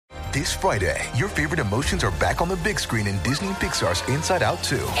This Friday, your favorite emotions are back on the big screen in Disney and Pixar's Inside Out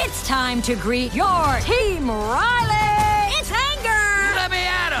 2. It's time to greet your Team Riley. It's anger. Let me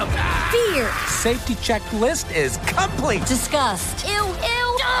at him. Fear. Safety checklist is complete. Disgust. Ew,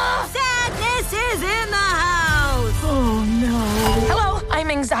 ew. Sadness is in the house. Oh, no. Hello, I'm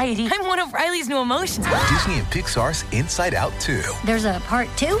anxiety. I'm one of Riley's new emotions. Disney and Pixar's Inside Out 2. There's a part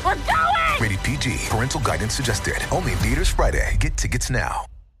 2? We're going! Rated PG. Parental guidance suggested. Only in theaters Friday. Get tickets now.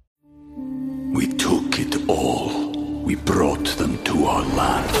 We took it all. We brought them to our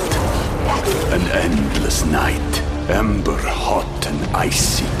land. An endless night, ember hot and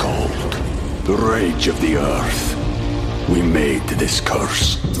icy cold. The rage of the earth. We made this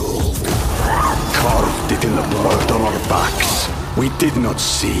curse. Carved it in the blood on our backs. We did not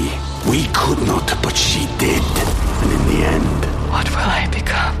see. We could not, but she did. And in the end... What will I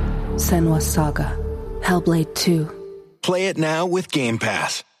become? Senua's Saga. Hellblade 2. Play it now with Game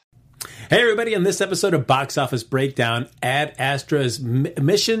Pass. Hey everybody, in this episode of Box Office Breakdown, Ad Astra's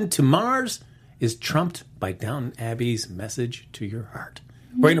mission to Mars is trumped by Downton Abbey's message to your heart.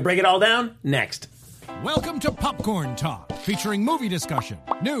 We're going to break it all down next. Welcome to Popcorn Talk, featuring movie discussion,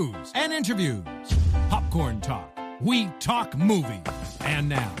 news, and interviews. Popcorn Talk. We talk movies. And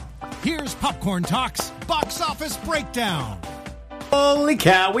now, here's Popcorn Talk's Box Office Breakdown. Holy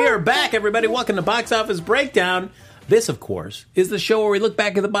cow, we are back, everybody. Welcome to Box Office Breakdown. This, of course, is the show where we look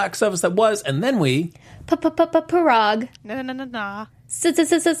back at the box office that was, and then we... Parag. No.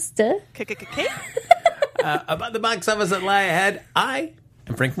 About the box office that lie ahead, I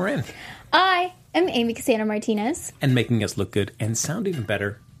am Frank Moran. I am Amy Cassandra Martinez. And making us look good and sound even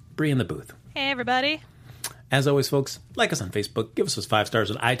better, Bree in the booth. Hey, everybody. As always, folks, like us on Facebook, give us those 5 stars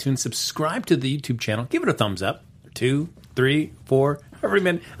on iTunes, subscribe to the YouTube channel, give it a thumbs up, 2, 3, 4, however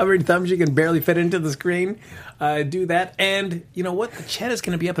many thumbs you can barely fit into the screen. Do that. And you know what? The chat is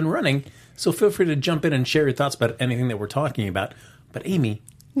going to be up and running, so feel free to jump in and share your thoughts about anything that we're talking about. But Amy,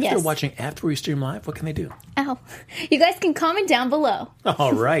 if they're watching after we stream live, what can they do? Ow. You guys can comment down below.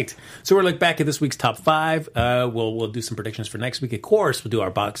 All right. So we'll look back at this week's top 5. We'll do some predictions for next week. Of course, we'll do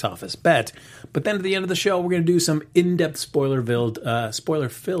our box office bet. But then at the end of the show, we're going to do some in-depth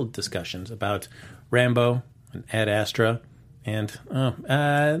spoiler-filled discussions about Rambo and Ad Astra. And,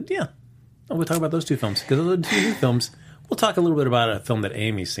 we'll talk about those 2 films. Because those are 2 new films. We'll talk a little bit about a film that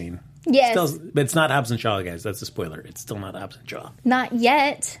Amy's seen. Yes. But it's not Hobbs and Shaw, guys. That's a spoiler. It's still not Hobbs and Shaw. Not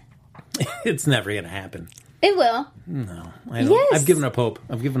yet. It's never going to happen. It will. No, I don't. Yes. I've given up hope.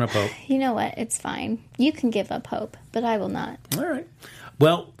 You know what? It's fine. You can give up hope, but I will not. All right.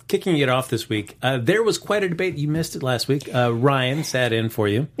 Well, kicking it off this week, there was quite a debate. You missed it last week. Ryan sat in for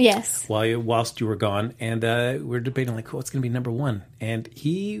you. Yes. Whilst you were gone, and we were debating what's going to be number 1, and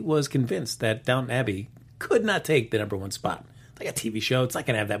he was convinced that Downton Abbey could not take the number 1 spot. It's like a TV show. It's not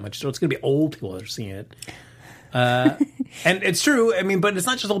going to have that much. So it's going to be old people that are seeing it. And it's true. I mean, but it's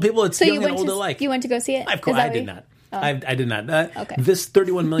not just old people. It's young and old alike. You went to go see it? Of course, I did not. Oh. I did not. Okay. This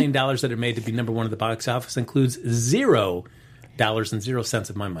 $31 million that it made to be number 1 at the box office includes $0.00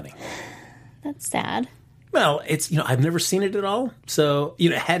 of my money. That's sad. Well, it's, I've never seen it at all. So,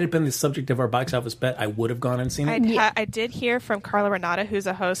 had it been the subject of our box office bet, I would have gone and seen it. I did hear from Carla Renata, who's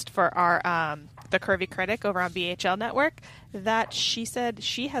a host for our The Curvy Critic over on BHL Network, that she said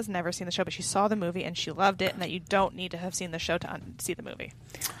she has never seen the show, but she saw the movie and she loved it, and that you don't need to have seen the show to see the movie.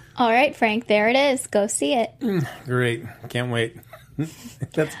 All right, Frank, there it is. Go see it. Great. Can't wait.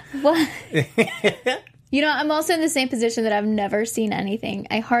 That's what? I'm also in the same position that I've never seen anything.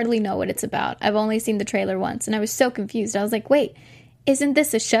 I hardly know what it's about. I've only seen the trailer once, and I was so confused. I was like, wait, isn't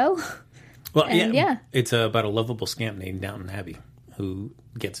this a show? Well, yeah. It's about a lovable scamp named Downton Abbey who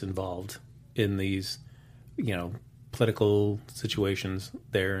gets involved in these, political situations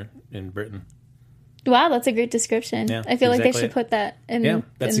there in Britain. Wow, that's a great description. Yeah, I feel like they should put that in. Yeah,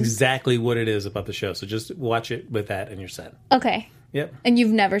 that's exactly what it is about the show. So just watch it with that and you're set. Okay. Yep. And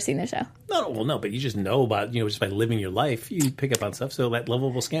you've never seen the show? No, but you just know about, just by living your life, you pick up on stuff. So that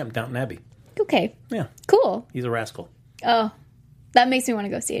lovable scamp, Downton Abbey. Okay. Yeah. Cool. He's a rascal. Oh, that makes me want to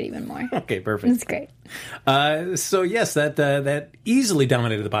go see it even more. Okay, perfect. That's great. So yes, that easily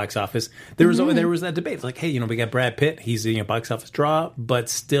dominated the box office. There was that debate. It's like, hey, we got Brad Pitt. He's a box office draw, but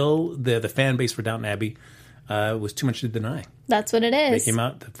still the fan base for Downton Abbey was too much to deny. That's what it is. They came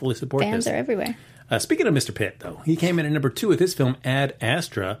out to fully support Fans this. are everywhere. Speaking of Mr. Pitt, though, he came in at number 2 with his film Ad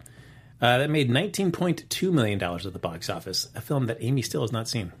Astra. That made $19.2 million at the box office, a film that Amy still has not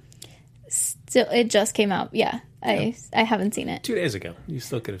seen. Still, it just came out. Yeah, I haven't seen it. 2 days ago. You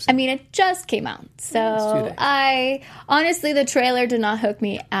still could have seen it. I mean, it just came out. So honestly, the trailer did not hook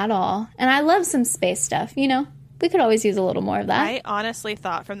me at all. And I love some space stuff, we could always use a little more of that. I honestly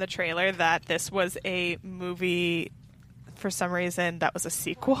thought from the trailer that this was a movie, for some reason, that was a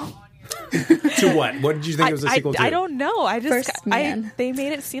sequel. To what? What did you think it was a sequel to? I don't know. First Man. They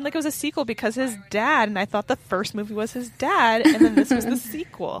made it seem like it was a sequel because his dad, and I thought the first movie was his dad, and then this was the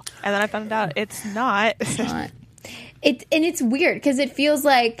sequel. And then I found out it's not. It's not. And it's weird because it feels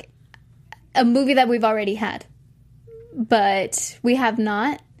like a movie that we've already had, but we have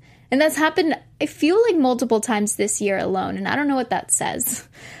not. And that's happened, I feel like, multiple times this year alone. And I don't know what that says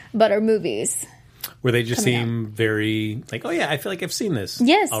about our movies. Where they just seem very like, oh yeah, I feel like I've seen this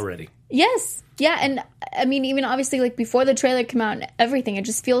already. Yes. Yeah. And I mean, even obviously like before the trailer came out and everything, it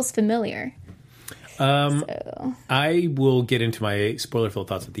just feels familiar. I will get into my spoiler-filled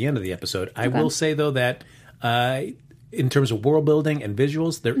thoughts at the end of the episode. Okay. I will say, though, that in terms of world building and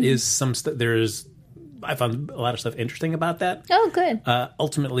visuals, there is some I found a lot of stuff interesting about that. Oh, good.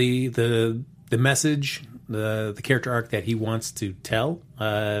 Ultimately, the message, the character arc that he wants to tell.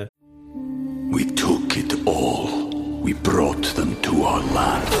 We took it all. We brought them to our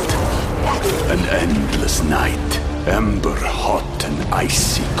land. An endless night, ember hot and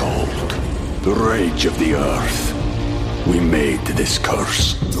icy cold. The rage of the earth. We made this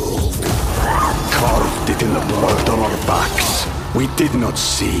curse. Carved it in the blood on our backs. We did not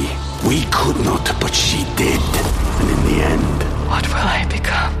see. We could not, but she did. And in the end, what will I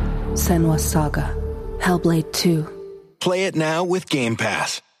become? Senua's Saga. Hellblade 2. Play it now with Game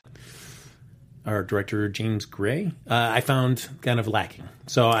Pass. Our director, James Gray, I found kind of lacking.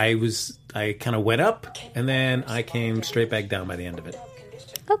 So I kind of went up, and then I came straight back down by the end of it.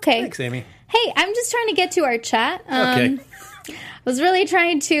 Okay. Thanks, Amy. Hey, I'm just trying to get to our chat. Okay. I was really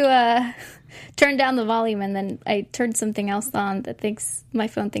trying to turn down the volume, and then I turned something else on that my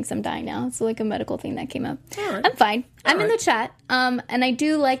phone thinks I'm dying now. It's like a medical thing that came up. All right. I'm fine. I'm in the chat. And I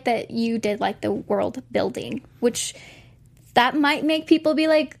do like that you did like the world building, which that might make people be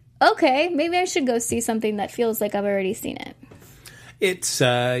like, okay, maybe I should go see something that feels like I've already seen it. It's,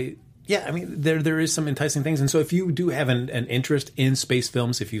 I mean, there is some enticing things. And so if you do have an interest in space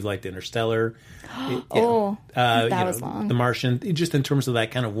films, if you liked Interstellar, that was long. The Martian, just in terms of that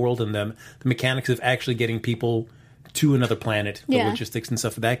kind of world and the mechanics of actually getting people to another planet, the logistics and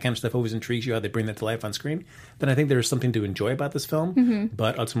stuff, that kind of stuff always intrigues you, how they bring that to life on screen, then I think there's something to enjoy about this film. Mm-hmm.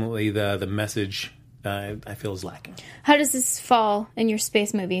 But ultimately, the message, I feel, is lacking. How does this fall in your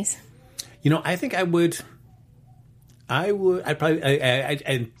space movies? I think I'm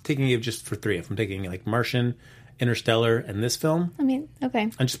taking it just for three. If I'm taking like Martian, Interstellar, and this film. I mean, okay.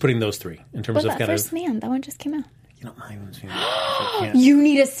 I'm just putting those three in terms of kind First Man? That one just came out. I You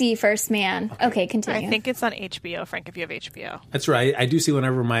need to see First Man. Okay, continue. I think it's on HBO, Frank, if you have HBO. That's right. I do see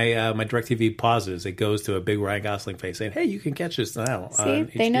whenever my my DirecTV pauses, it goes to a big Ryan Gosling face saying, hey, you can catch this now on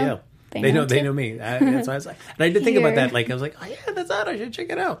HBO. They know. They know me. That's why I was like, and I did think about that. Like, I was like, oh yeah, that's out. I should check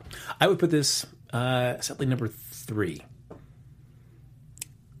it out. I would put this sadly number 3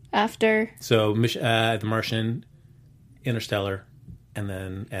 after. So The Martian, Interstellar, and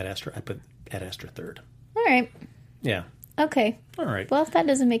then Ad Astra. I put Ad Astra third. All right. Yeah. Okay. All right. Well, if that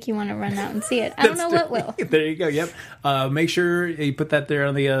doesn't make you want to run out and see it, I don't know what will. There you go. Yep. Make sure you put that there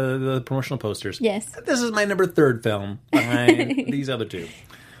on the promotional posters. Yes. This is my number 3 film behind these other two.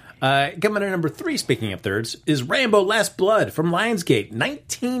 Coming in number 3, speaking of thirds, is Rambo Last Blood from Lionsgate.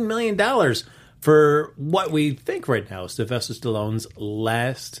 $19 million for what we think right now is Sylvester Stallone's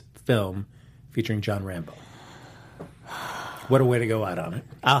last film featuring John Rambo. What a way to go out on it.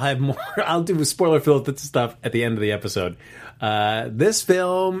 I'll have more. I'll do a spoiler-filled stuff at the end of the episode. This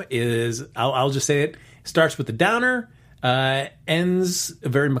film is, I'll just say it, starts with the downer, ends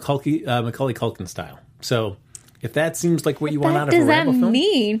very Macaulay Culkin style. So if that seems like what you want out of a Rambo film. What does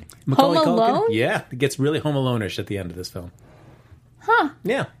that mean? Macaulay Home Alone? Culkin, yeah, it gets really Home Alone-ish at the end of this film. Huh.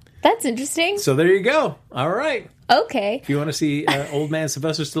 Yeah. That's interesting. So there you go. All right. Okay. If you want to see old man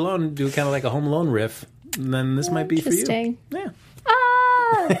Sylvester Stallone do kind of like a Home Alone riff, then this might be for you. Interesting. Yeah.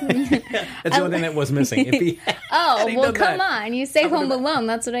 Ah! That's the only thing that was missing. Come on. You say Home Alone.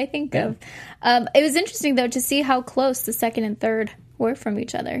 That's what I think of. It was interesting, though, to see how close the second and third were from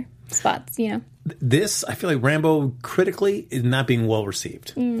each other. Spots, This, I feel like Rambo critically is not being well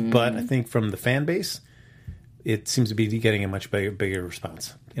received. But I think from the fan base, it seems to be getting a much bigger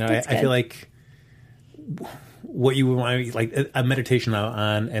response. I feel like what you would want, like a meditation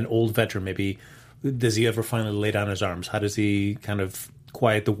on an old veteran, maybe. Does he ever finally lay down his arms? How does he kind of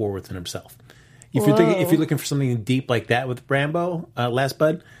quiet the war within himself? If you're looking for something deep like that with Rambo, Last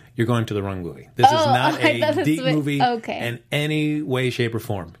Bud, you're going to the wrong movie. This is not a deep movie in any way, shape, or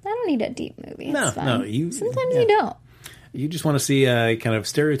form. I don't need a deep movie. No. Sometimes you don't. You just want to see kind of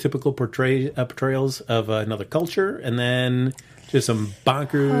stereotypical portrayals of another culture, and then just some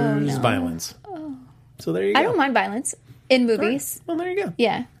bonkers violence. Oh. So there you go. I don't mind violence in movies. Right. Well, there you go.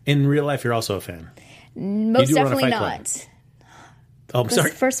 Yeah. In real life, you're also a fan. Most definitely not. Oh, I'm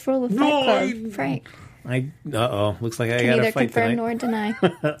sorry. First rule of Fight Club, Frank. Looks like I Can got to neither fight confirm tonight. nor deny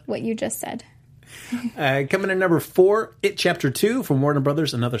what you just said. Coming in number 4, It Chapter 2 from Warner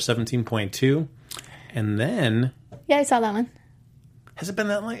Brothers, another 17.2. And then... Yeah, I saw that one. Has it been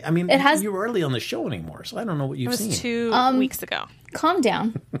that late? I mean, you were early on the show anymore, so I don't know what you've seen. It was 2 weeks ago. Calm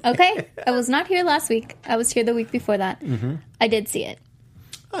down, okay? I was not here last week. I was here the week before that. Mm-hmm. I did see it.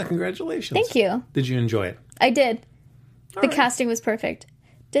 Oh, congratulations. Thank you. Did you enjoy it? I did. The casting was perfect.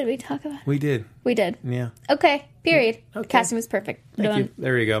 Did we talk about it? We did. We did. Yeah. Okay, period. Okay. Casting was perfect. Thank you.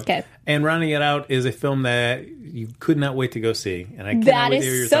 There you go. Okay. And rounding it out is a film that you could not wait to go see. And I cannot wait to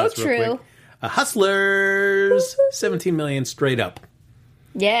hear your thoughts real quick. Hustlers, 17 million straight up.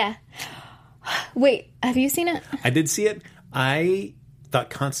 Yeah. Wait, have you seen it? I did see it. I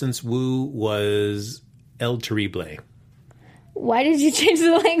thought Constance Wu was El Terrible. Why did you change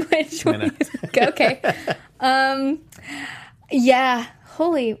the language? Okay. Yeah.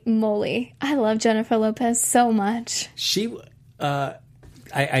 Holy moly. I love Jennifer Lopez so much. She, I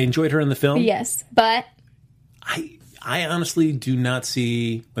enjoyed her in the film. Yes, but... I honestly do not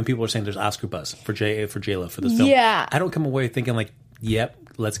see when people are saying there's Oscar buzz for J-Lo for this film. Yeah. I don't come away thinking like, yep,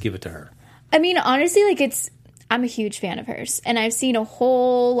 let's give it to her. I mean, honestly, I'm a huge fan of hers, and I've seen a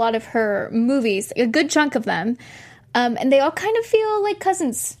whole lot of her movies, a good chunk of them, and they all kind of feel like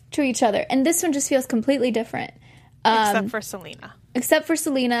cousins to each other, and this one just feels completely different. Except for Selena. Except for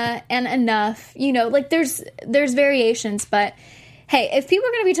Selena, and enough. You know, like there's variations, but... Hey, if people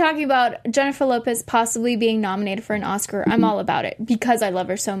are going to be talking about Jennifer Lopez possibly being nominated for an Oscar, I'm all about it because I love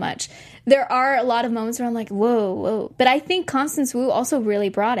her so much. There are a lot of moments where I'm like, whoa. But I think Constance Wu also really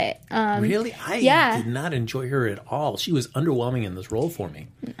brought it. Really? I did not enjoy her at all. She was underwhelming in this role for me.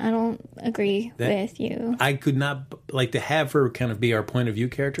 I don't agree with you. I could not, like, to have her kind of be our point of view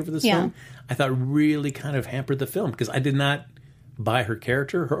character for this film, I thought really kind of hampered the film because I did not buy her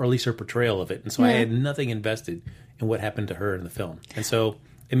character, or at least her portrayal of it. And so I had nothing invested in what happened to her in the film. And so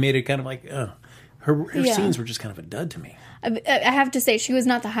it made it kind of like, her scenes were just kind of a dud to me. I have to say, she was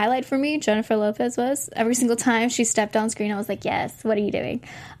not the highlight for me. Jennifer Lopez was. Every single time she stepped on screen, I was like, yes, what are you doing?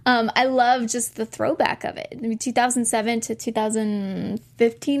 I love just the throwback of it. I mean, 2007 to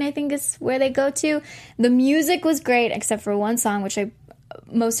 2015, I think is where they go to. The music was great, except for one song, which I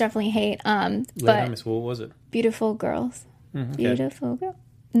most definitely hate. But what was it? Beautiful Girls. Okay. Beautiful Girl.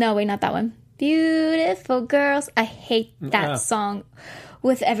 No, wait, not that one. Beautiful Girls. I hate that song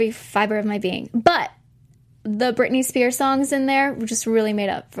with every fiber of my being. But the Britney Spears songs in there just really made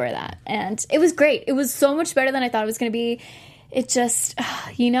up for that. And it was great. It was so much better than I thought it was going to be. It just,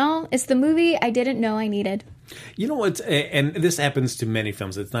 it's the movie I didn't know I needed. You know what? And this happens to many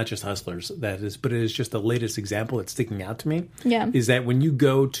films. It's not just Hustlers, but it is just the latest example that's sticking out to me. Yeah. Is that when you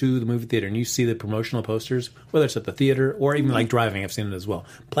go to the movie theater and you see the promotional posters, whether it's at the theater or even like driving, I've seen it as well,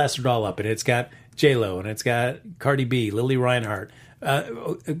 plastered all up, and it's got J-Lo and it's got Cardi B, Lily Reinhart,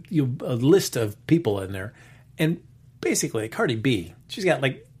 a list of people in there, and basically Cardi B, she's got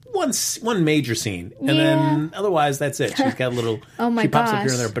like one major scene, and then otherwise that's it. She's got a little. She pops up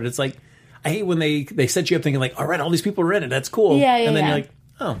here and there, but it's like. I hate when they set you up thinking like, all right, all these people are in it. That's cool. And then you're like,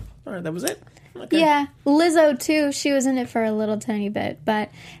 oh, all right, that was it. Okay. Yeah. Lizzo, too. She was in it for a little tiny bit. But,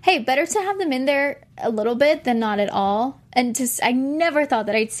 hey, better to have them in there a little bit than not at all. And I never thought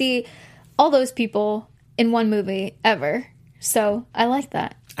that I'd see all those people in one movie ever. So I like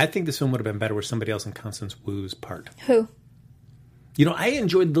that. I think this film would have been better with somebody else in Constance Wu's part. Who? You know, I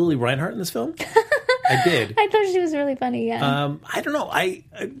enjoyed Lily Reinhart in this film. I did. I thought she was really funny, yeah. I don't know. I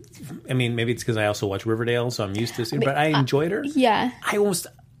mean, maybe it's because I also watch Riverdale, so I'm used to seeing her, but I enjoyed her. Yeah. I would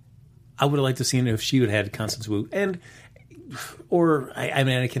have liked to see if she would have had Constance Wu. I mean,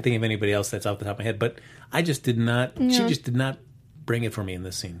 I can't think of anybody else that's off the top of my head, but I just did not, she just did not bring it for me in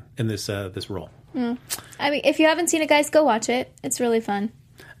this scene, in this role. I mean, if you haven't seen it, guys, go watch it. It's really fun.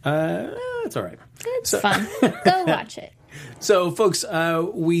 It's all right. It's fun. Go watch it. So, folks,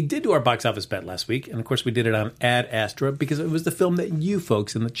 we did do our box office bet last week, and of course we did it on Ad Astra because it was the film that you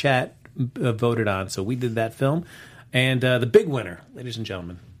folks in the chat voted on. So we did that film, and the big winner, ladies and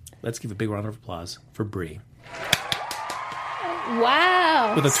gentlemen, let's give a big round of applause for Brie.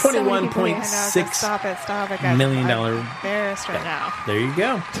 Wow! With a $21.6 million. I'm embarrassed right now. There you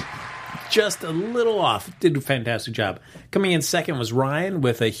go. Just a little off. Did a fantastic job. Coming in second was Ryan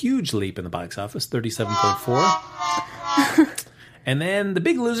with a huge leap in the box office, 37.4. And then the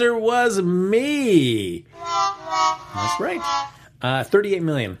big loser was me That's right. 38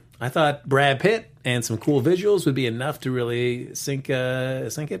 million. I thought Brad Pitt and some cool visuals would be enough to really sink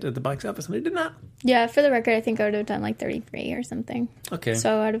it at the box office, and it did not. Yeah, for the record, I think I would have done like 33 or something. Okay.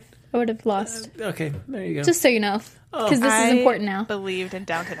 So I would have lost. Okay, there you go. Just so you know, because this is important now. I believed in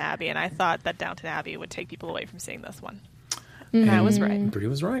Downton Abbey, and I thought that Downton Abbey would take people away from seeing this one. And I was right. Brie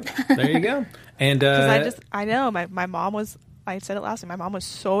was right. There you go. And I know my mom was. I said it last time. My mom was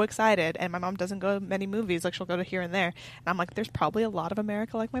so excited, and my mom doesn't go to many movies. Like, she'll go to here and there. And I'm like, there's probably a lot of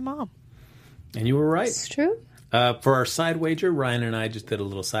America like my mom. And you were right. It's true. For our side wager, Ryan and I just did a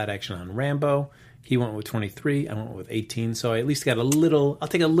little side action on Rambo. He went with 23. I went with 18. So I at least got I'll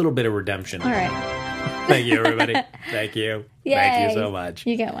take a little bit of redemption. All right. Thank you, everybody. Thank you. Yay. Thank you so much.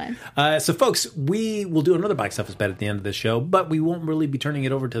 You get one. So, folks, we will do another box office bet at the end of the show, but we won't really be turning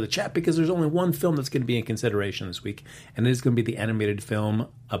it over to the chat because there's only one film that's going to be in consideration this week, and it is going to be the animated film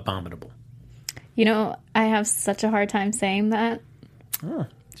Abominable. You know, I have such a hard time saying that. Oh,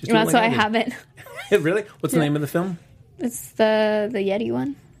 that's why I haven't. Really? What's the name of the film? It's the Yeti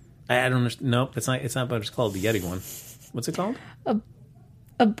one. I don't understand. Nope, it's not what it's called, the Yeti one. What's it called?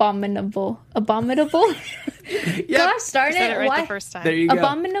 Abominable. Yep. Gosh darn Said it. it right Why? the first time. There you go.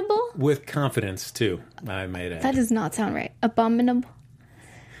 Abominable? With confidence, too, I might add. That does not sound right. Abominable.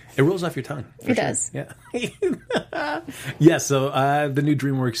 It rolls off your tongue. It does. Yeah. Yeah, so the new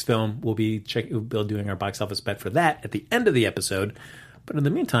DreamWorks film, we'll be doing our box office bet for that at the end of the episode. But in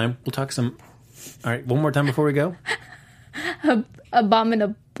the meantime, we'll talk some... All right, one more time before we go.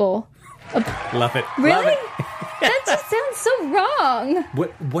 Abominable. Love it. Really? Love it. That just sounds so wrong.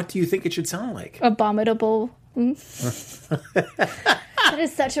 What do you think it should sound like? Abominable. That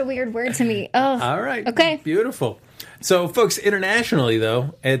is such a weird word to me. Oh. All right. Okay. Beautiful. So, folks, internationally,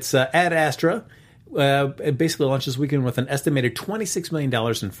 though, it's Ad Astra. It basically launched this weekend with an estimated $26 million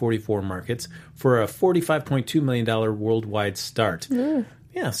in 44 markets for a $45.2 million worldwide start. Ooh.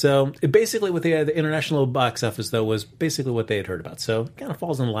 Yeah, so it basically what the international box office, though, was basically what they had heard about. So it kind of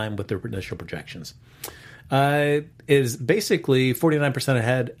falls in line with their initial projections. It is basically 49%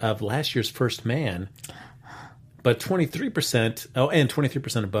 ahead of last year's First Man, but 23%, and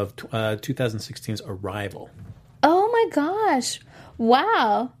 23% above 2016's Arrival. Oh my gosh.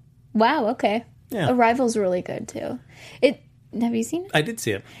 Wow. Wow, okay. Yeah. Arrival's really good too. Have you seen it? I did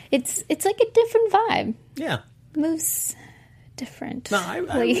see it. It's like a different vibe. Yeah. Moves different. No,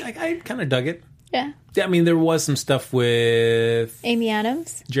 I kind of dug it. Yeah. Yeah, I mean, there was some stuff with Amy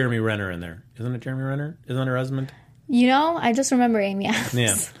Adams. Jeremy Renner in there. Isn't it Jeremy Renner? Isn't that her husband? You know, I just remember Amy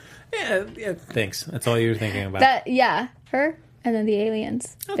Adams. Yeah. Yeah, thanks. That's all you were thinking about. Her and then the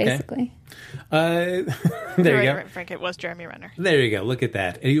aliens, basically. There you go. Right, Frank, it was Jeremy Renner. There you go. Look at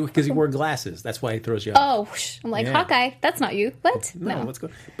that. Because he wore glasses. That's why he throws you off. Oh, I'm like, Hawkeye, that's not you. What? No. What's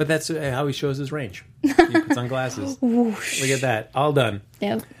going on? But that's how he shows his range. He puts on glasses. Look at that. All done.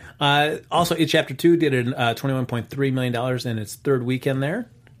 Yep. Also, It Chapter 2 did $21.3 million in its third weekend there.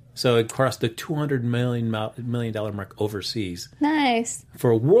 So it crossed the $200 million mark overseas. Nice.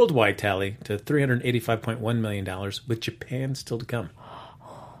 For a worldwide tally to $385.1 million, with Japan still to come.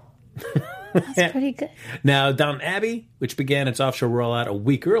 That's pretty good. Now, Downton Abbey, which began its offshore rollout a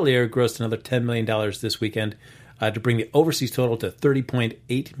week earlier, grossed another $10 million this weekend to bring the overseas total to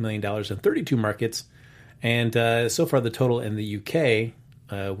 $30.8 million in 32 markets. And so far, the total in the UK,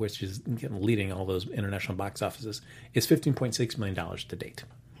 which is leading all those international box offices, is $15.6 million to date.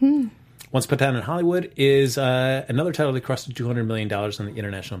 Once Upon a Time in Hollywood is another title that crossed $200 million in the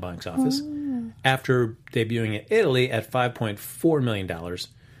international box office after debuting in Italy at $5.4 million,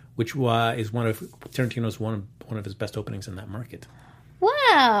 which is one of Tarantino's one of his best openings in that market.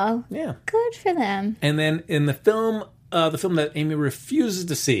 Wow. Yeah. Good for them. And then in the film that Amy refuses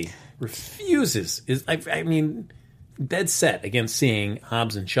to see, is dead set against seeing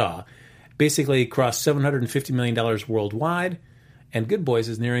Hobbs and Shaw, basically crossed $750 million worldwide. And Good Boys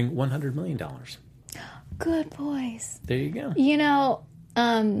is nearing $100 million. Good Boys. There you go. You know,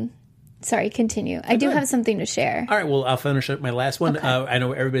 sorry, continue. I do have something to share. All right, well, I'll finish up my last one. Okay. I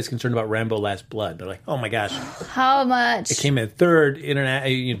know everybody's concerned about Rambo Last Blood. They're like, oh my gosh. How much? It came in third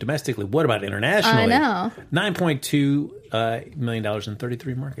domestically. What about internationally? I know. $9.2 million in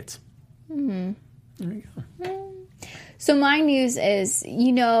 33 markets. There you go. So my news is,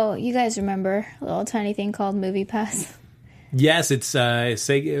 you guys remember a little tiny thing called Movie Pass? Yes, it's say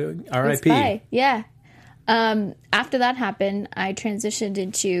R.I.P. Bye. Yeah. After that happened, I transitioned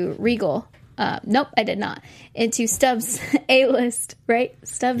into Regal. Nope, I did not. Into Stubbs A-List, right?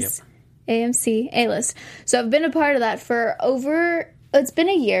 Stubbs AMC A-List. So I've been a part of that for it's been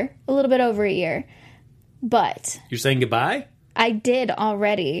a little bit over a year. But You're saying goodbye? I did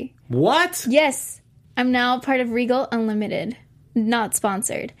already. What? Yes. I'm now part of Regal Unlimited, not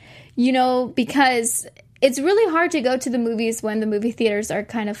sponsored. You know, because it's really hard to go to the movies when the movie theaters are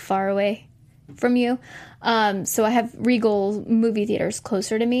kind of far away from you. So I have Regal movie theaters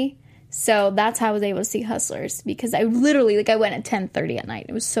closer to me. So that's how I was able to see Hustlers, because I literally, like, I went at 10:30 at night.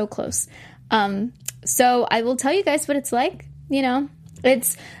 It was so close. So I will tell you guys what it's like. You know,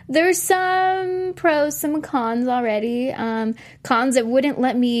 there's some pros, some cons already. Cons, it wouldn't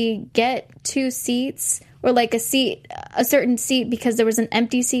let me get 2 seats or like a certain seat because there was an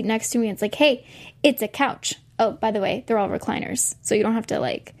empty seat next to me. It's like, hey, it's a couch. Oh, by the way, they're all recliners. So you don't have to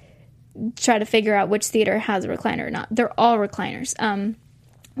like try to figure out which theater has a recliner or not. They're all recliners.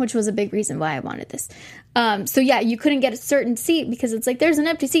 Which was a big reason why I wanted this. So yeah, you couldn't get a certain seat because it's like, there's an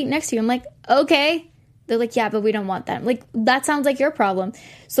empty seat next to you. I'm like, okay. They're like, yeah, but we don't want that. I'm like, that sounds like your problem.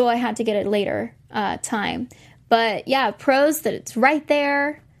 So I had to get it later time. But yeah, pros that it's right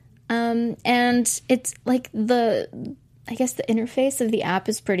there. And it's like I guess the interface of the app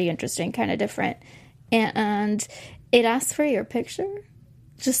is pretty interesting, kind of different. And it asks for your picture.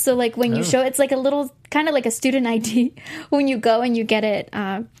 Just so, like, when you show, it's like a little, kind of like a student ID when you go and you get it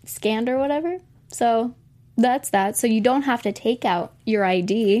scanned or whatever. So that's that. So you don't have to take out your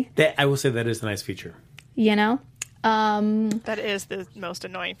ID. I will say that is a nice feature. You know? That is the most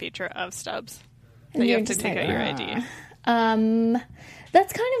annoying feature of Stubs. That you have to take out your ID.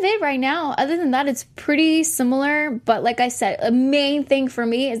 That's kind of it right now. Other than that, it's pretty similar. But like I said, a main thing for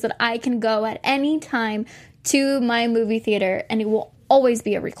me is that I can go at any time to my movie theater and it will always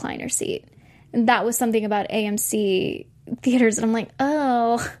be a recliner seat. And that was something about AMC theaters. And I'm like,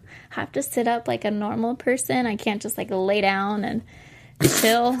 oh, I have to sit up like a normal person. I can't just like lay down and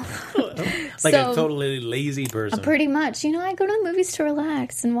chill. Like a totally lazy person. Pretty much. You know, I go to the movies to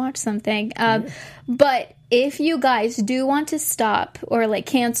relax and watch something. But if you guys do want to stop or like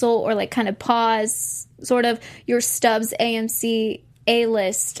cancel or like kind of pause sort of your Stubs AMC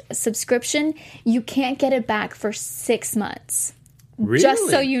A-list subscription, you can't get it back for 6 months. Really? Just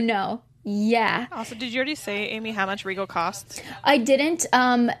so you know. Yeah. Also, did you already say, Amy, how much Regal costs? I didn't.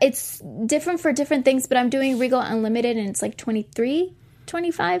 It's different for different things, but I'm doing Regal Unlimited and it's like $23,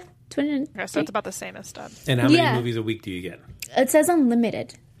 $25, $20. Okay, so it's about the same as Stubs. And how many movies a week do you get? It says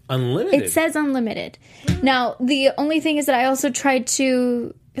unlimited. Unlimited? It says unlimited. Now, the only thing is that I also tried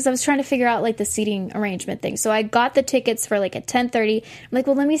to, because I was trying to figure out like the seating arrangement thing. So I got the tickets for like at 10:30. I'm like,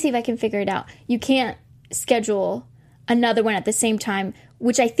 well, let me see if I can figure it out. You can't schedule another one at the same time,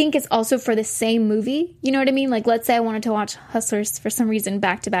 which I think is also for the same movie. You know what I mean? Like, let's say I wanted to watch Hustlers for some reason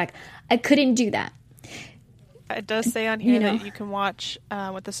back to back. I couldn't do that. It does say on here that you can watch,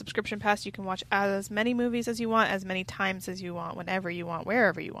 with the subscription pass, you can watch as many movies as you want, as many times as you want, whenever you want,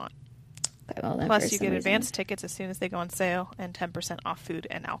 wherever you want. Okay, well, plus, you get advance tickets as soon as they go on sale and 10% off food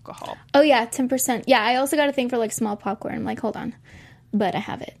and alcohol. Oh, yeah, 10%. Yeah, I also got a thing for, like, small popcorn. I'm like, hold on. But I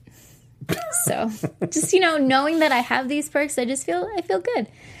have it. So, just, you know, knowing that I have these perks, I feel good.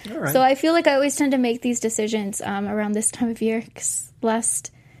 All right. So I feel like I always tend to make these decisions around this time of year. Because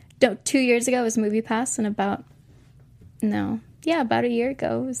 2 years ago was MoviePass, and about a year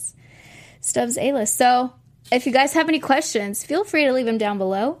ago was Stubs A-List. So if you guys have any questions, feel free to leave them down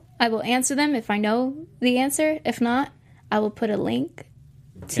below. I will answer them if I know the answer. If not, I will put a link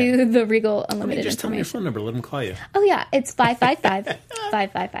to the Regal Unlimited just tell me your information. phone number. Let them call you. Oh, yeah. It's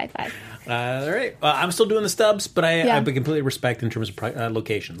 555-5555. All right. Well, I'm still doing the Stubs, but I completely respect in terms of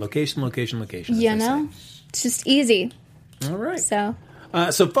location. Location. You know? It's just easy. All right. So,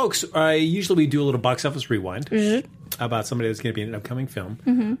 folks, usually we do a little box office rewind about somebody that's going to be in an upcoming film.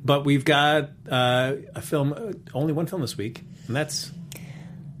 Mm-hmm. But we've got a film, only one film this week, and that's...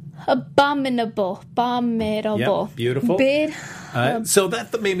 Abominable. Yep, beautiful. So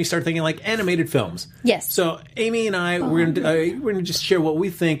that made me start thinking like animated films. Yes. So Amy and I, we're going to just share what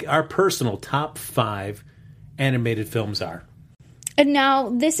we think our personal top 5 animated films are. And now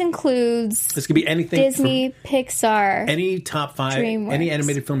this includes... This could be anything. Disney, Pixar, any top 5, DreamWorks. Any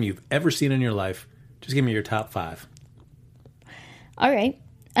animated film you've ever seen in your life. Just give me your top 5. All right.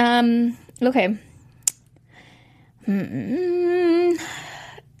 Okay.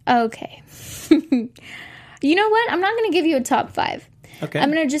 Okay. You know what? I'm not going to give you a top 5. Okay.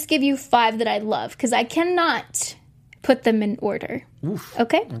 I'm going to just give you 5 that I love because I cannot put them in order. Oof.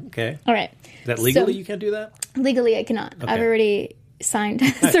 Okay? Okay. All right. Is that legally you can't do that? Legally, I cannot. Okay. I've already signed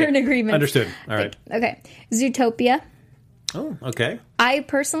certain agreements. Understood. All right. Okay. Zootopia. Oh, okay. I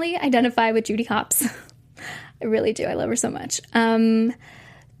personally identify with Judy Hopps. I really do. I love her so much.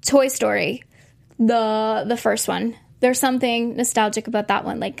 Toy Story, the first one. There's something nostalgic about that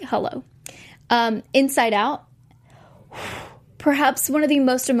one, like hello. Inside Out. perhaps one of the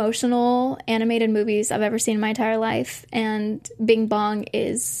most emotional animated movies I've ever seen in my entire life, and Bing Bong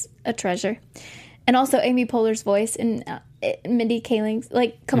is a treasure. And also Amy Poehler's voice and Mindy Kaling's,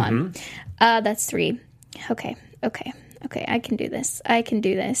 like, come on. That's 3. Okay, I can do this.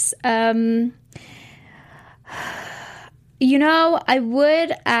 You know, I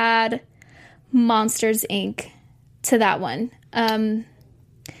would add Monsters, Inc. to that one.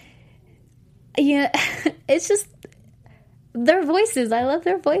 Yeah, it's just their voices. I love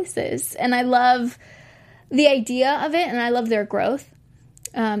their voices. And I love the idea of it, and I love their growth.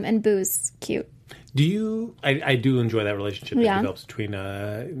 And Boo's cute. Do you... I do enjoy that relationship that develops between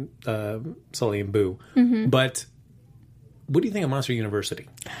Sully and Boo. But what do you think of Monster University?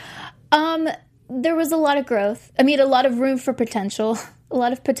 There was a lot of growth. I mean, a lot of room for potential. A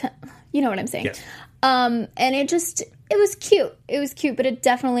lot of potential. You know what I'm saying? Yes. And it was cute. It was cute, but it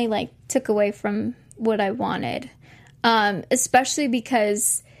definitely, like, took away from what I wanted. Especially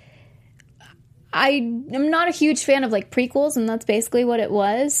because I'm not a huge fan of, like, prequels, and that's basically what it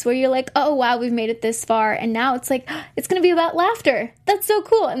was, where you're like, oh, wow, we've made it this far, and now it's like, it's going to be about laughter. That's so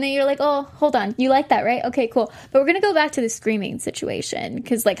cool. And then you're like, oh, hold on, you like that, right? Okay, cool. But we're going to go back to the screaming situation,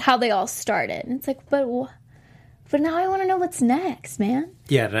 because, like, how they all started. And it's like, but now I want to know what's next, man.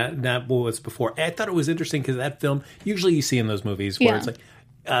 Yeah, not what was before. I thought it was interesting, because that film, usually you see in those movies, where it's like,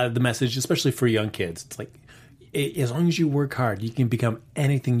 the message, especially for young kids, it's like, as long as you work hard, you can become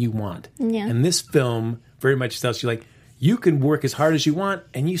anything you want. Yeah. And this film very much tells you, like, you can work as hard as you want,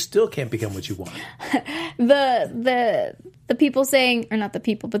 and you still can't become what you want. The people saying, or not the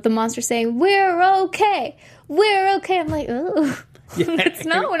people, but the monster saying, we're okay. I'm like, oh, that's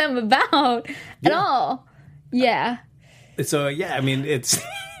not what I'm about at all. Yeah. So, yeah, I mean, it's,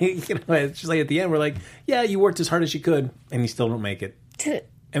 it's just like at the end, we're like, yeah, you worked as hard as you could, and you still don't make it.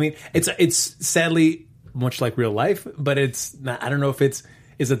 I mean, it's sadly much like real life, but it's not. I don't know if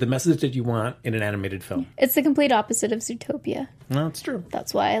is it the message that you want in an animated film? It's the complete opposite of Zootopia. No, it's true.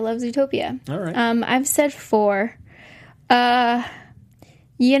 That's why I love Zootopia. All right. I've said 4.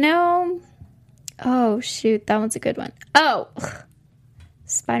 You know, oh shoot, that one's a good one. Oh,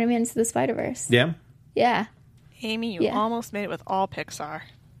 Spider-Man Into the Spider-Verse. Yeah. Yeah. Amy, you almost made it with all Pixar.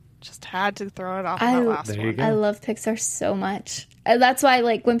 Just had to throw it off on that last one. I love Pixar so much. That's why,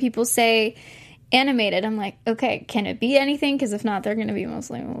 like, when people say animated, I'm like, okay, can it be anything? Because if not, they're going to be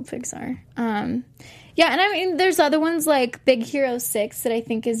mostly Pixar. Yeah, and I mean, there's other ones like Big Hero 6 that I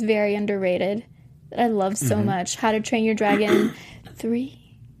think is very underrated, that I love so much. How to Train Your Dragon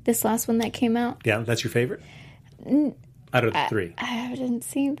 3, this last one that came out. Yeah, that's your favorite? Out of the 3. I haven't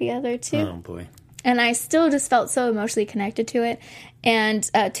seen the other 2. Oh, boy. And I still just felt so emotionally connected to it. And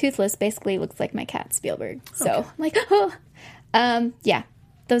Toothless basically looks like my cat, Spielberg. So I'm like, oh. Yeah.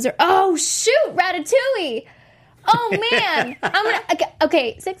 Those are... Oh, shoot! Ratatouille! Oh, man! I'm gonna...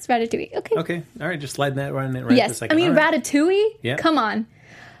 Okay, 6, Ratatouille. Okay. All right, just slide that right in right yes. this second. I mean, right. Ratatouille? Yeah. Come on.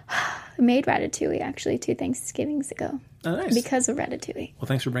 I made Ratatouille, actually, 2 Thanksgivings ago. Oh, nice. Because of Ratatouille. Well,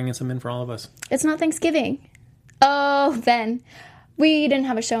 thanks for bringing some in for all of us. It's not Thanksgiving. Oh, then... We didn't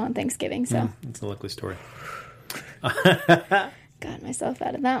have a show on Thanksgiving, so... It's a lucky story. Got myself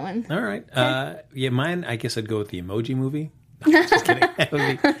out of that one. All right. Yeah, mine, I guess I'd go with the Emoji Movie. No, just kidding. I would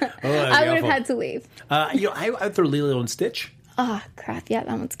have had to leave. I would throw Lilo and Stitch. Oh, crap. Yeah,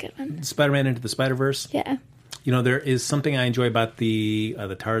 that one's a good one. Spider-Man Into the Spider-Verse. Yeah. You know, there is something I enjoy about the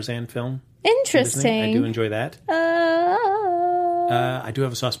Tarzan film. Interesting. I do enjoy that. I do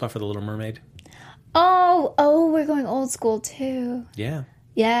have a soft spot for The Little Mermaid. Oh, we're going old school, too. Yeah.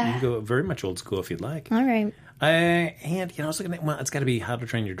 Yeah. You can go very much old school if you'd like. All right. And, I was looking at, well, it's got to be How to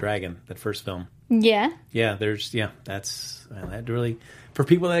Train Your Dragon, that first film. Yeah. Yeah, that's that really, for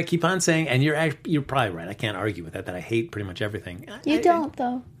people that keep on saying, and you're probably right, I can't argue with that I hate pretty much everything. You don't,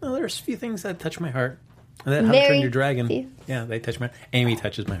 though. Well, there's a few things that touch my heart. And that How to Train Your Dragon. Yeah, they touch my heart. Amy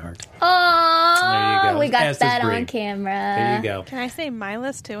touches my heart. Oh, there you go. We got that on camera. There you go. Can I say my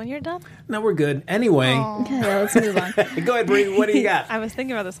list too when you're done? No, we're good. Anyway. Okay, let's move on. Go ahead, Bree. What do you got? I was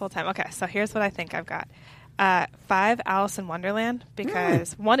thinking about this whole time. Okay, so here's what I think I've got. 5, Alice in Wonderland,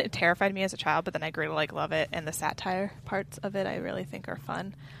 because one, it terrified me as a child, but then I grew to love it, and the satire parts of it I really think are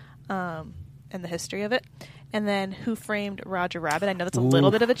fun, and the history of it. And then Who Framed Roger Rabbit? I know that's a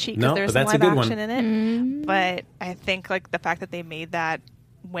little bit of a cheat because there's some live action in it, but I think the fact that they made that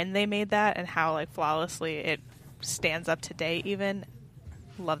when they made that and how flawlessly it stands up today, even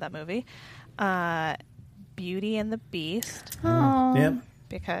love that movie. Beauty and the Beast. Oh, yep.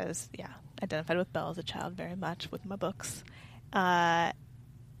 Because identified with Belle as a child very much with my books.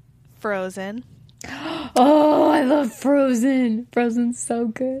 Frozen, Oh, I love Frozen. Frozen's so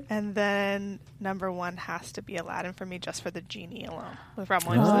good. And then number 1 has to be Aladdin for me, just for the genie alone. With Robin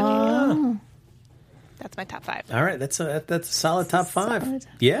Williams as the genie. That's my top 5. All right, that's a solid top 5. Solid.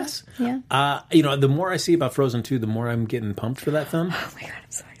 Yes. Yeah. The more I see about Frozen 2, the more I'm getting pumped for that film. Oh my god,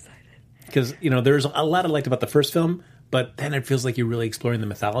 I'm so excited. Because there's a lot I liked about the first film, but then it feels like you're really exploring the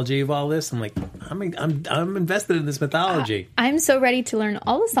mythology of all this. I'm like, I'm invested in this mythology. I'm so ready to learn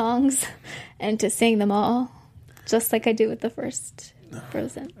all the songs and to sing them all, just like I do with the first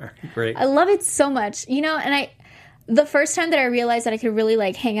Frozen. Great. I love it so much, and the first time that I realized that I could really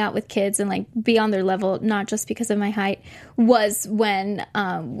like hang out with kids and like be on their level, not just because of my height, was when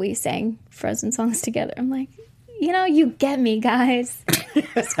we sang Frozen songs together. I'm like, you get me, guys.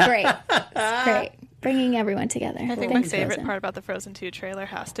 It's great. It's great. Bringing everyone together. I think my favorite part about the Frozen 2 trailer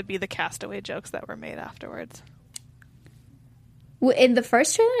has to be the castaway jokes that were made afterwards. In the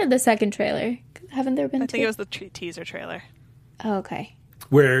first trailer or the second trailer? Haven't there been I two? think it was the teaser trailer. Oh, okay.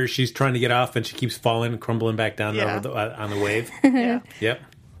 Where she's trying to get off and she keeps falling, crumbling back down on the wave. Yeah. Yep.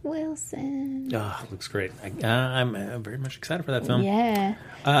 Wilson. Oh, looks great. I'm very much excited for that film. Yeah.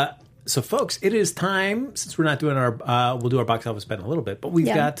 So, folks, it is time, since we're not doing we'll do our box office bet in a little bit, but we've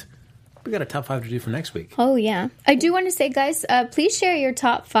got a top 5 to do for next week. Oh, yeah. I do want to say, guys, please share your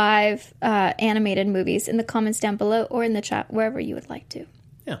top 5 animated movies in the comments down below or in the chat, wherever you would like to.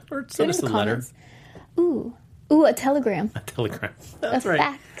 Yeah, or send us a letter. Ooh, a telegram. A telegram. That's right.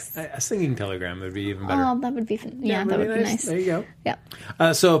 Fax. A singing telegram would be even better. Oh, that would be fun. Yeah, that would be nice. There you go.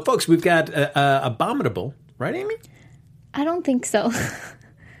 Yeah. So, folks, we've got Abominable. Right, Amy? I don't think so.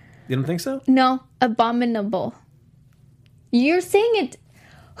 You don't think so? No, Abominable. You're saying it...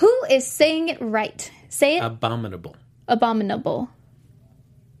 Who is saying it right? Say it. Abominable. Abominable.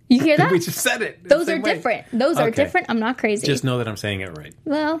 You hear that? We just said it. Those are different. Those are different. I'm not crazy. Just know that I'm saying it right.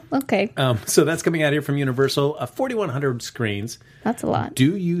 Well, okay. So that's coming out here from Universal. 4,100 screens. That's a lot.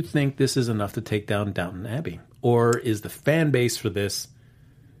 Do you think this is enough to take down Downton Abbey? Or is the fan base for this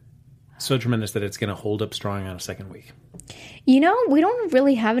so tremendous that it's going to hold up strong on a second week? We don't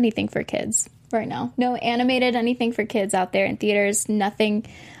really have anything for kids right now. No animated anything for kids out there in theaters. Nothing.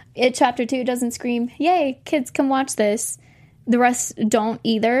 It Chapter 2 doesn't scream, yay, kids come watch this. The rest don't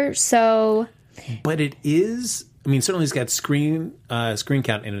either. So, but it is. I mean, certainly it's got screen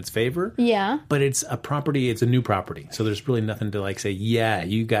count in its favor. Yeah. But it's a property. It's a new property, so there's really nothing to say. Yeah,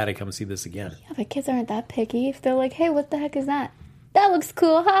 you got to come see this again. Yeah, but kids aren't that picky. If they're like, hey, what the heck is that? That looks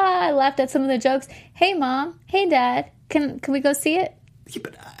cool. Ha! I laughed at some of the jokes. Hey, mom. Hey, dad. Can we go see it? Yeah,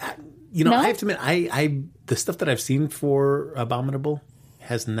 but no? I have to admit, I the stuff that I've seen for Abominable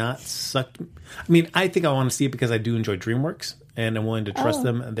has not sucked. I mean, I think I want to see it because I do enjoy DreamWorks, and I'm willing to trust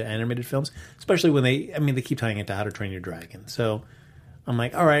them, the animated films, especially when they keep tying it to How to Train Your Dragon. So I'm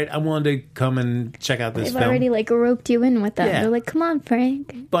like, all right, I'm willing to come and check out this film. They've already roped you in with that. Yeah. They're like, come on,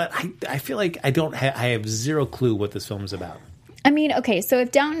 Frank. But I feel like I have zero clue what this film is about. I mean, okay, so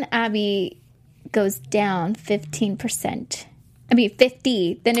if Downton Abbey goes down 15%,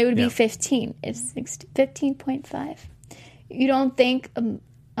 50, then it would be 15. It's 15.5. You don't think the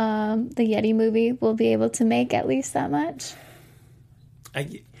Yeti movie will be able to make at least that much?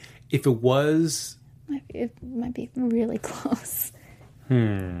 If it was... It might be really close.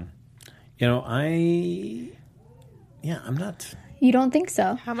 I'm not... You don't think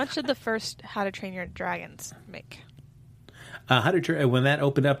so? How much did the first How to Train Your Dragons make? When that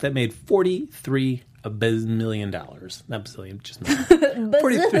opened up, that made $43 million. Not bazillion, just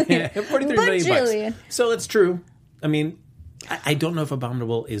 $43 million. So it's true. I mean, I don't know if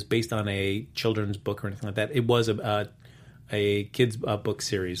Abominable is based on a children's book or anything like that. It was a kids' book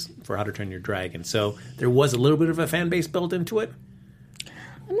series for How to Train Your Dragon. So there was a little bit of a fan base built into it.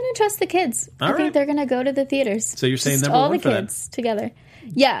 I'm going to trust the kids. I think they're going to go to the theaters. So you're saying just number all one the for kids together.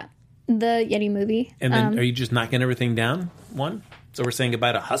 Yeah, the Yeti movie. And then are you just knocking everything down one? So we're saying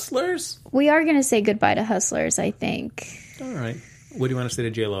goodbye to Hustlers? We are going to say goodbye to Hustlers, I think. All right. What do you want to say to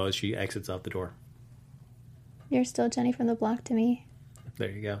J-Lo as she exits out the door? You're still Jenny from the Block to me. There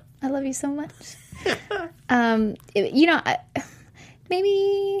you go. I love you so much.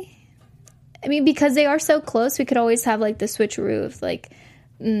 Because they are so close, we could always have the switcheroo of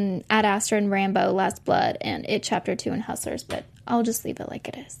Ad Astra and Rambo, Last Blood, and It Chapter 2 and Hustlers, but I'll just leave it like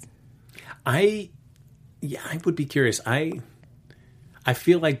it is. I would be curious. I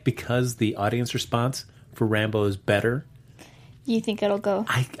feel like because the audience response for Rambo is better. You think it'll go?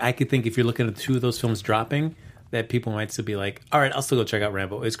 I could think if you're looking at the two of those films dropping, that people might still be like, all right, I'll still go check out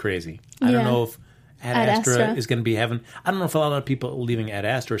Rambo. It's crazy. I don't know if Ad Astra is going to be having... I don't know if a lot of people leaving Ad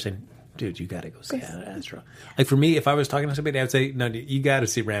Astra are saying, dude, you got to go see Ad Astra. Like for me, if I was talking to somebody, I'd say, no, you got to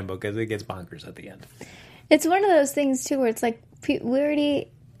see Rambo because it gets bonkers at the end. It's one of those things too where it's like we already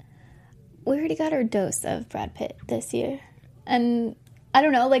got our dose of Brad Pitt this year, and I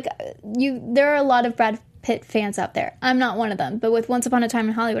don't know, like there are a lot of Brad Pitt fans out there. I'm not one of them, but with Once Upon a Time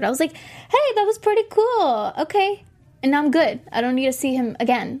in Hollywood, I was like, hey, that was pretty cool. Okay. And now I'm good. I don't need to see him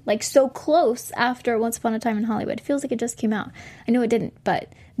again, like so close after Once Upon a Time in Hollywood. It feels like it just came out. I know it didn't,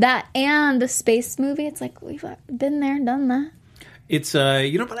 but that and the space movie, it's like we've been there, done that. It's,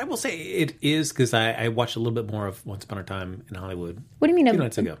 but I will say it is because I watched a little bit more of Once Upon a Time in Hollywood. What do you mean? A few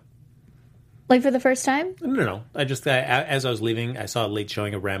nights ago. Like for the first time? No. As I was leaving, I saw a late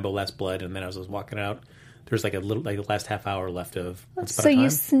showing of Rambo Last Blood, and then as I was walking out, there's like the last half hour left of Once Upon a Time. So you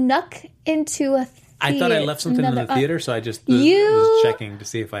snuck into a theater. I thought I left something in the theater, so I just was checking to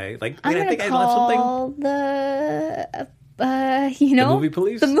see if I think I left something. The movie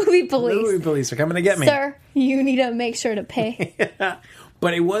police. The movie police. The movie police are coming to get me, sir. You need to make sure to pay.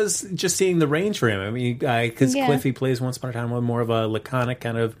 But it was just seeing the range for him. I mean, because Cliffy plays Once Upon a Time with more of a laconic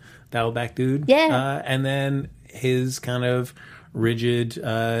kind of dial-back dude. Yeah. And then his kind of rigid,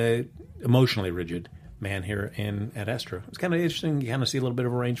 emotionally rigid man here in Ad Astra. It's kind of interesting. You kind of see a little bit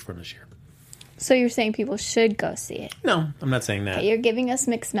of a range from this year. So you're saying people should go see it? No, I'm not saying that. Okay, you're giving us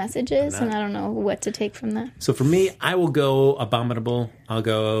mixed messages, and I don't know what to take from that. So for me, I will go Abominable. I'll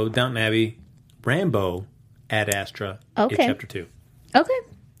go Downton Abbey, Rambo, Ad Astra, Chapter 2. Okay.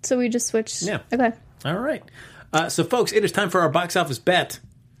 So we just switched. Yeah. Okay. All right. So folks, it is time for our box office bet.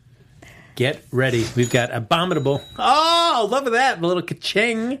 Get ready. We've got Abominable. Oh, love of that. A little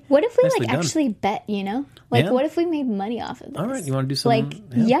ka-ching. What if we actually bet, what if we made money off of this? All right. You want to do something?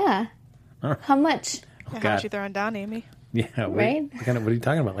 Yeah. Right. How much? How much you throwing down, Amy? Yeah, right. What are you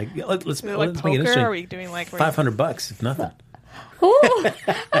talking about? Like, let's poker. Make it interesting. Or are we doing like $500? If nothing. Ooh, I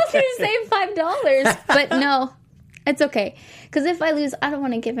was going to say $5, but no, it's okay. Because if I lose, I don't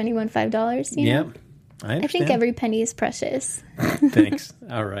want to give anyone $5. You know? I think every penny is precious. Thanks.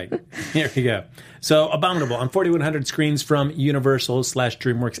 All right, here we go. So, Abominable on 4,100 screens from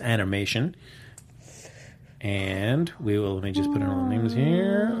Universal/DreamWorks Animation. And let me just put in all the names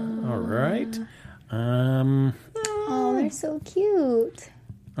here. All right. Oh, they're so cute.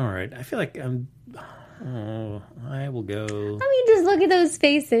 All right. I feel like I will go. I mean, just look at those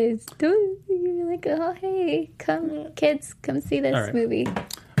faces. Don't you're like, oh, hey, come, kids, come see this movie.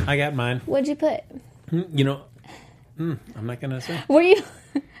 I got mine. What'd you put? I'm not going to say. Were you?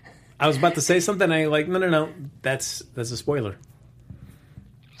 I was about to say something. No. That's a spoiler.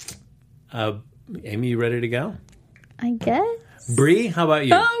 Amy, you ready to go? I guess. Bree, how about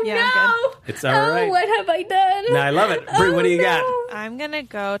you? Oh, yeah, no. I'm good. It's all right. What have I done? No, I love it. Bree, what do you got? I'm going to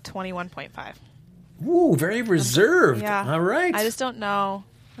go 21.5. Ooh, very reserved. Yeah. All right. I just don't know.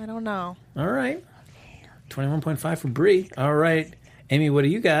 I don't know. All right. 21.5 for Bree. All right. Amy, what do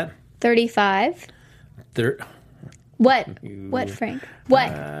you got? 35. What? What, Frank? What?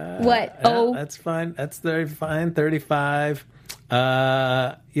 That's fine. That's very fine. 35.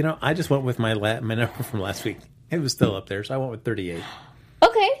 I just went with my number from last week. It was still up there, so I went with 38.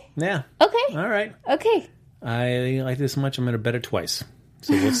 Okay. Yeah. Okay. All right. Okay. I like this much. I'm going to bet it twice.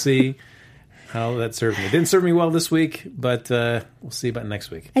 So we'll see how that served me. It didn't serve me well this week, but we'll see about next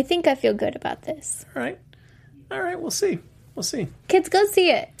week. I think I feel good about this. All right. We'll see. Kids, go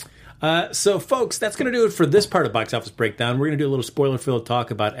see it. So, folks, that's going to do it for this part of Box Office Breakdown. We're going to do a little spoiler-filled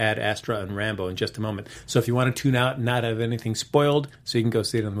talk about Ad Astra and Rambo in just a moment. So if you want to tune out and not have anything spoiled so you can go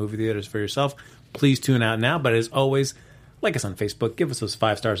see it in the movie theaters for yourself, please tune out now. But as always, like us on Facebook, give us those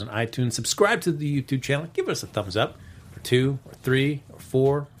 5 stars on iTunes, subscribe to the YouTube channel, give us a thumbs up, or 2, or 3, or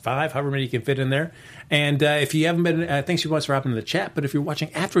 4, 5, however many you can fit in there. And if you haven't been, thanks for hopping in the chat. But if you're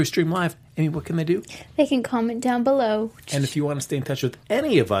watching after we stream live, Amy, what can they do? They can comment down below. And if you want to stay in touch with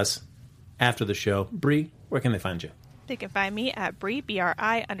any of us after the show, Bree, where can they find you? They can find me at Bree,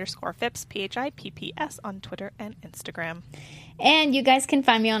 BRI_Phipps, PHIPPS on Twitter and Instagram. And you guys can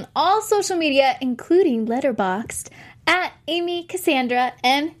find me on all social media, including Letterboxd, at Amy Cassandra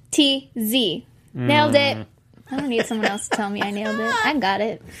MTZ. Nailed it. I don't need someone else to tell me I nailed it. I got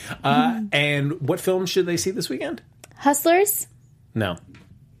it. And what films should they see this weekend? Hustlers? No.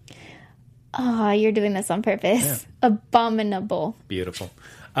 Oh, you're doing this on purpose. Yeah. Abominable. Beautiful.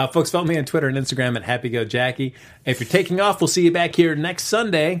 Folks, follow me on Twitter and Instagram at HappyGoJackie. If you're taking off, we'll see you back here next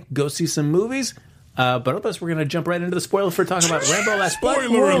Sunday. Go see some movies. But otherwise, we're going to jump right into the spoiler for talking about Rambo Last Blood.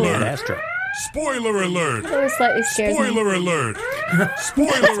 Spoiler alert. Astra. Spoiler alert. That was slightly scary. Spoiler alert.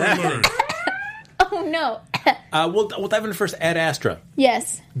 Spoiler alert. Oh, no. We'll dive into first Ad Astra.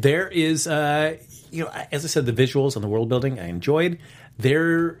 Yes. There is, as I said, the visuals and the world building I enjoyed.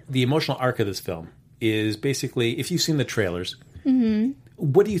 The emotional arc of this film is basically, if you've seen the trailers,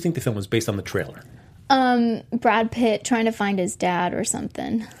 what do you think the film was based on the trailer? Brad Pitt trying to find his dad or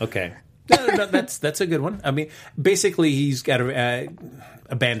something. Okay. No, that's a good one. I mean, basically, he's got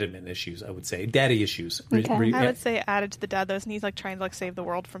abandonment issues, I would say. Daddy issues. Okay. I would say added to the dad, though, and he's like trying to like save the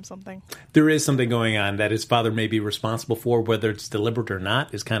world from something. There is something going on that his father may be responsible for, whether it's deliberate or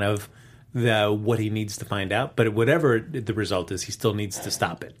not, is kind of what he needs to find out. But whatever the result is, he still needs to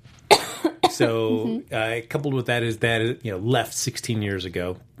stop it. So coupled with that is that, left 16 years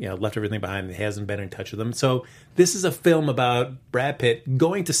ago, left everything behind. He hasn't been in touch with them. So this is a film about Brad Pitt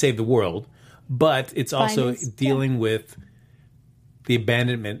going to save the world, but it's also dealing with the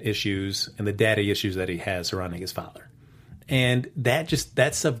abandonment issues and the daddy issues that he has surrounding his father. And that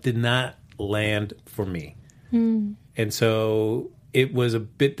stuff did not land for me. And so it was a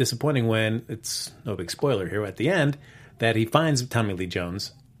bit disappointing when, it's no big spoiler here at the end, that he finds Tommy Lee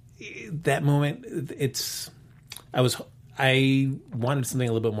Jones. That moment, I wanted something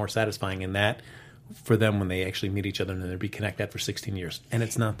a little bit more satisfying in that for them when they actually meet each other and they reconnect after 16 years. And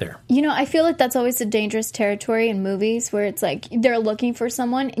it's not there. I feel like that's always a dangerous territory in movies where it's like they're looking for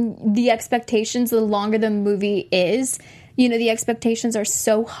someone and the expectations, the longer the movie is, the expectations are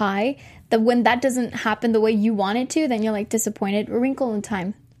so high that when that doesn't happen the way you want it to, then you're like disappointed. A Wrinkle in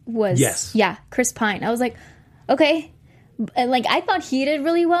Time was, Chris Pine. I was like, okay. And like I thought he did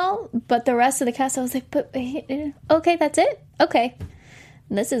really well, but the rest of the cast, I was like, okay, that's it? Okay.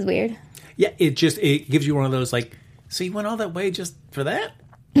 This is weird. Yeah, it gives you one of those like, so you went all that way just for that?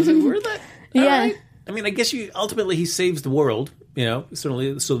 Was it worth it? All right. I mean, I guess ultimately he saves the world,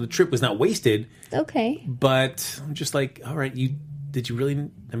 certainly, so the trip was not wasted. Okay. But I'm just like, all right, did you really,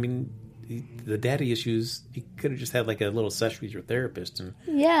 the daddy issues, you could have just had like a little session with your therapist and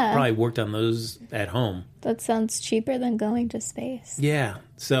probably worked on those at home. That sounds cheaper than going to space. Yeah.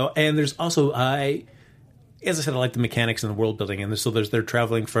 So, and there's also, as I said, I like the mechanics and the world building. And they're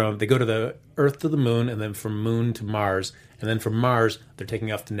traveling they go to the Earth to the Moon, and then from Moon to Mars. And then from Mars, they're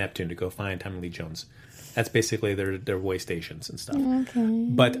taking off to Neptune to go find Tommy Lee Jones. That's basically their way stations and stuff. Okay.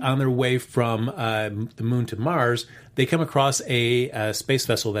 But on their way from the Moon to Mars, they come across a space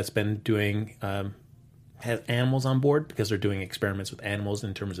vessel that's been doing has animals on board because they're doing experiments with animals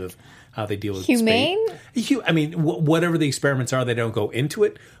in terms of how they deal with humane. Whatever the experiments are, they don't go into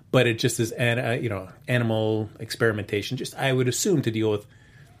it, but it just is animal experimentation. Just I would assume to deal with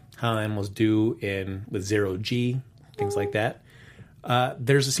how animals do with 0G, things like that.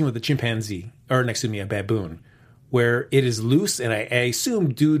 There's a scene with a baboon, where it is loose, and I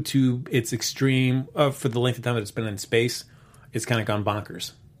assume due to its extreme, for the length of time that it's been in space, it's kind of gone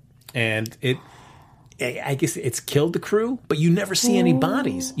bonkers. And I guess it's killed the crew, but you never see any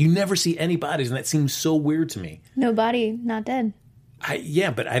bodies. You never see any bodies, and that seems so weird to me. No body, not dead.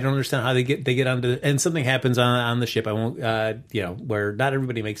 But I don't understand how they get onto, and something happens on the ship. I won't, where not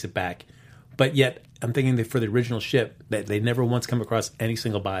everybody makes it back. But yet, I'm thinking that for the original ship, that they never once come across any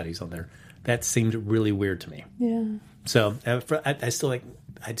single bodies on there. That seemed really weird to me. Yeah. So I still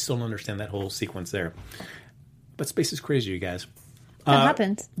don't understand that whole sequence there. But space is crazy, you guys. That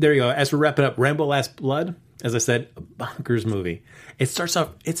happens. There you go. As we're wrapping up, Rambo: Last Blood, as I said, a bonkers movie. It starts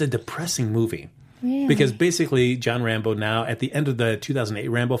off, it's a depressing movie. Really? Because basically, John Rambo now, at the end of the 2008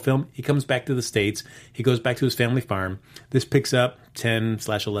 Rambo film, he comes back to the States. He goes back to his family farm. This picks up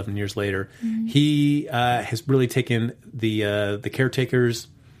 10/11 years later. Mm-hmm. He has really taken the caretakers,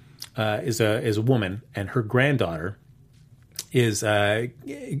 is a woman, and her granddaughter is John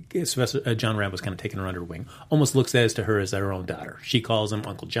Rambo's kind of taken her under her wing. Almost looks at her as her own daughter. She calls him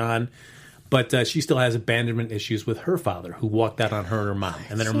Uncle John. But she still has abandonment issues with her father, who walked out on her and her mom.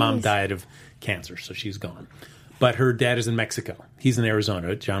 And then her mom died of cancer, so she's gone. But her dad is in Mexico. He's in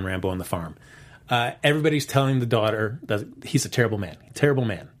Arizona, John Rambo on the farm. Everybody's telling the daughter that he's a terrible man. Terrible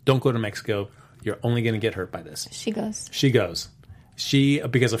man. Don't go to Mexico. You're only going to get hurt by this. She goes. She,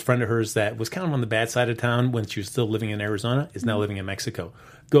 because a friend of hers that was kind of on the bad side of town when she was still living in Arizona, is now living in Mexico.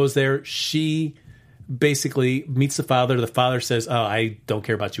 Goes there. She basically meets the father. The father says, "Oh, I don't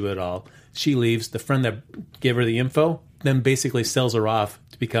care about you at all." She leaves. The friend that gave her the info then basically sells her off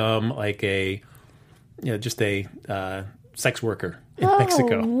to become like just a sex worker in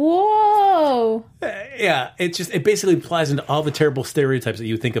Mexico. Whoa! It basically applies into all the terrible stereotypes that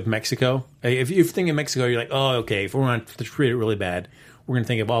you think of Mexico. If you think of Mexico, you're like, oh, okay. If we're going to treat it really bad, we're going to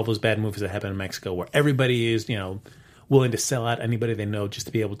think of all those bad movies that happen in Mexico, where everybody is willing to sell out anybody they know just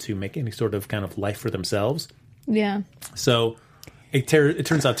to be able to make any sort of kind of life for themselves. Yeah. So. It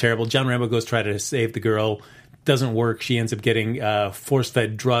turns out terrible. John Rambo goes try to save the girl, doesn't work. She ends up getting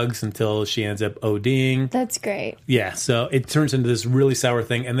force-fed drugs until she ends up ODing. That's great. Yeah, so it turns into this really sour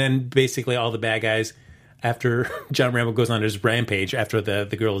thing. And then basically all the bad guys, after John Rambo goes on his rampage, after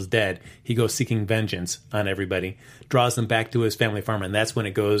the girl is dead, he goes seeking vengeance on everybody, draws them back to his family farm, and that's when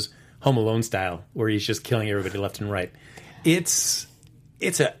it goes Home Alone style, where he's just killing everybody left and right. It's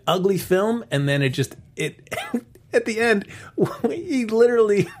an ugly film, and then it at the end,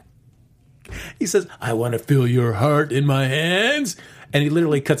 he says, I want to feel your heart in my hands. And he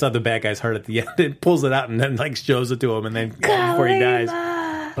literally cuts out the bad guy's heart at the end and pulls it out and then like shows it to him and then before he dies.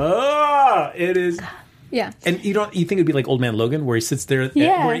 Oh, it is. Yeah. And you think it'd be like Old Man Logan where he sits there.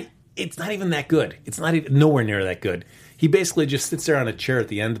 Yeah. It's not even that good. It's not even nowhere near that good. He basically just sits there on a chair at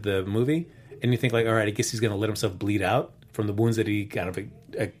the end of the movie and you think like, all right, I guess he's going to let himself bleed out from the wounds that he kind of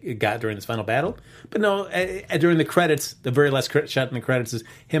got during this final battle. But no, during the credits, the very last shot in the credits is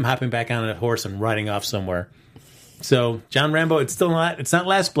him hopping back on a horse and riding off somewhere. So, John Rambo, it's not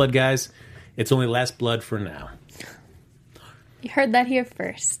Last Blood, guys. It's only Last Blood for now. You heard that here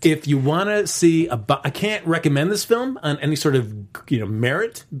first. If you want to see I can't recommend this film on any sort of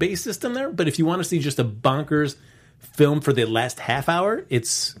merit-based system there, but if you want to see just a bonkers film for the last half hour,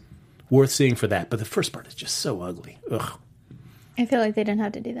 it's worth seeing for that. But the first part is just so ugly. Ugh. I feel like they didn't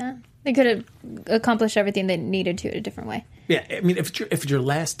have to do that. They could have accomplished everything they needed to in a different way. Yeah, I mean, if it's your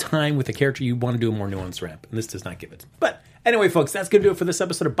last time with a character, you want to do a more nuanced rap, and this does not give it. But anyway, folks, that's going to do it for this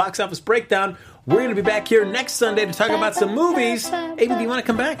episode of Box Office Breakdown. We're going to be back here next Sunday to talk about some movies. Amy, do you want to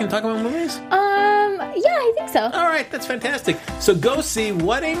come back and talk about movies? Yeah, I think so. All right, that's fantastic. So go see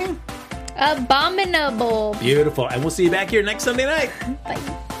what, Amy? Abominable. Beautiful. And we'll see you back here next Sunday night. Bye.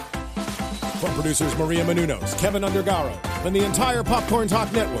 From producers Maria Menounos, Kevin Undergaro, and the entire Popcorn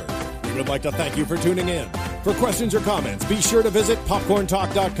Talk Network, we would like to thank you for tuning in. For questions or comments, be sure to visit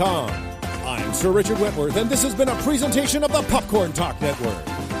popcorntalk.com. I'm Sir Richard Wentworth, and this has been a presentation of the Popcorn Talk Network.